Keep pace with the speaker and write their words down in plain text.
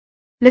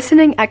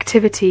Listening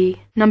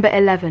activity number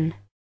 11.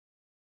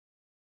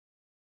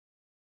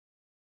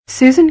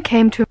 Susan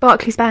came to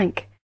Barclays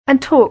Bank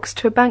and talks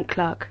to a bank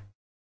clerk.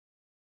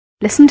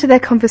 Listen to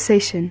their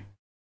conversation.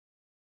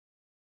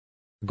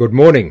 Good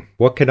morning.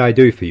 What can I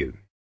do for you?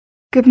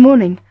 Good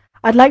morning.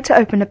 I'd like to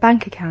open a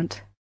bank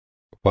account.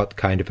 What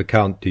kind of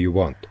account do you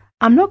want?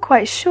 I'm not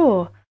quite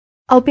sure.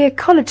 I'll be a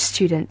college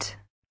student.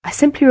 I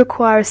simply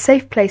require a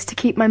safe place to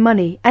keep my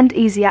money and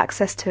easy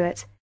access to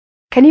it.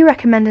 Can you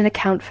recommend an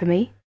account for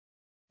me?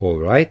 All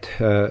right.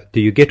 Do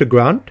you get a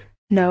grant?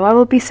 No, I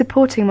will be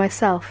supporting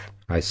myself.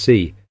 I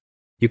see.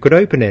 You could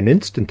open an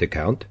instant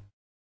account.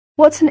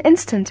 What's an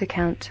instant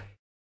account?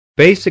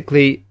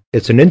 Basically,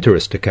 it's an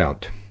interest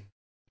account.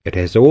 It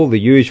has all the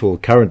usual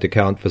current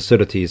account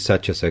facilities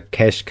such as a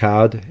cash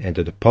card and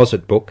a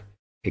deposit book,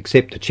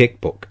 except a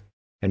checkbook,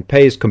 and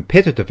pays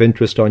competitive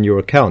interest on your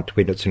account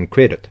when it's in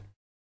credit.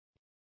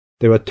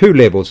 There are 2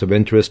 levels of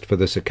interest for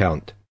this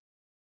account.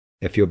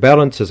 If your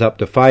balance is up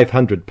to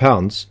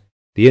 £500,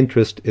 the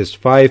interest is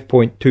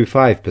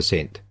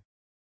 5.25%.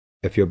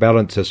 If your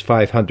balance is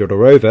 500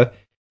 or over,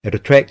 it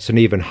attracts an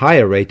even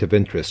higher rate of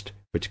interest,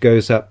 which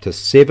goes up to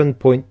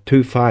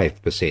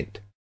 7.25%.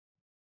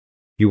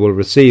 You will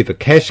receive a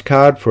cash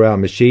card for our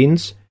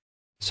machines,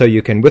 so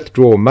you can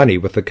withdraw money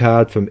with the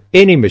card from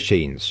any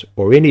machines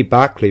or any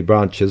Barclays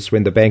branches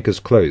when the bank is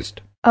closed.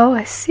 Oh,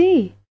 I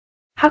see.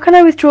 How can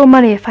I withdraw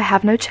money if I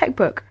have no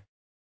checkbook?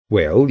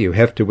 Well, you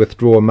have to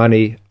withdraw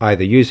money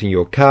either using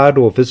your card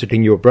or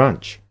visiting your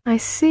branch. I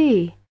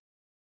see.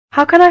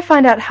 How can I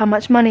find out how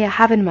much money I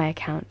have in my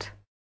account?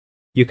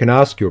 You can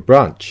ask your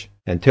branch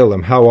and tell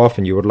them how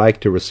often you would like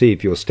to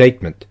receive your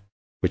statement,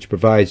 which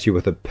provides you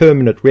with a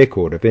permanent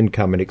record of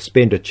income and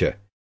expenditure.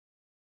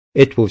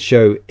 It will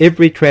show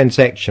every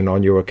transaction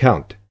on your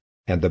account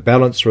and the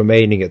balance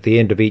remaining at the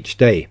end of each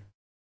day.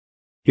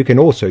 You can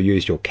also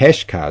use your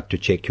cash card to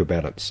check your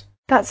balance.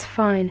 That's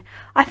fine.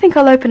 I think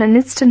I'll open an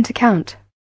instant account.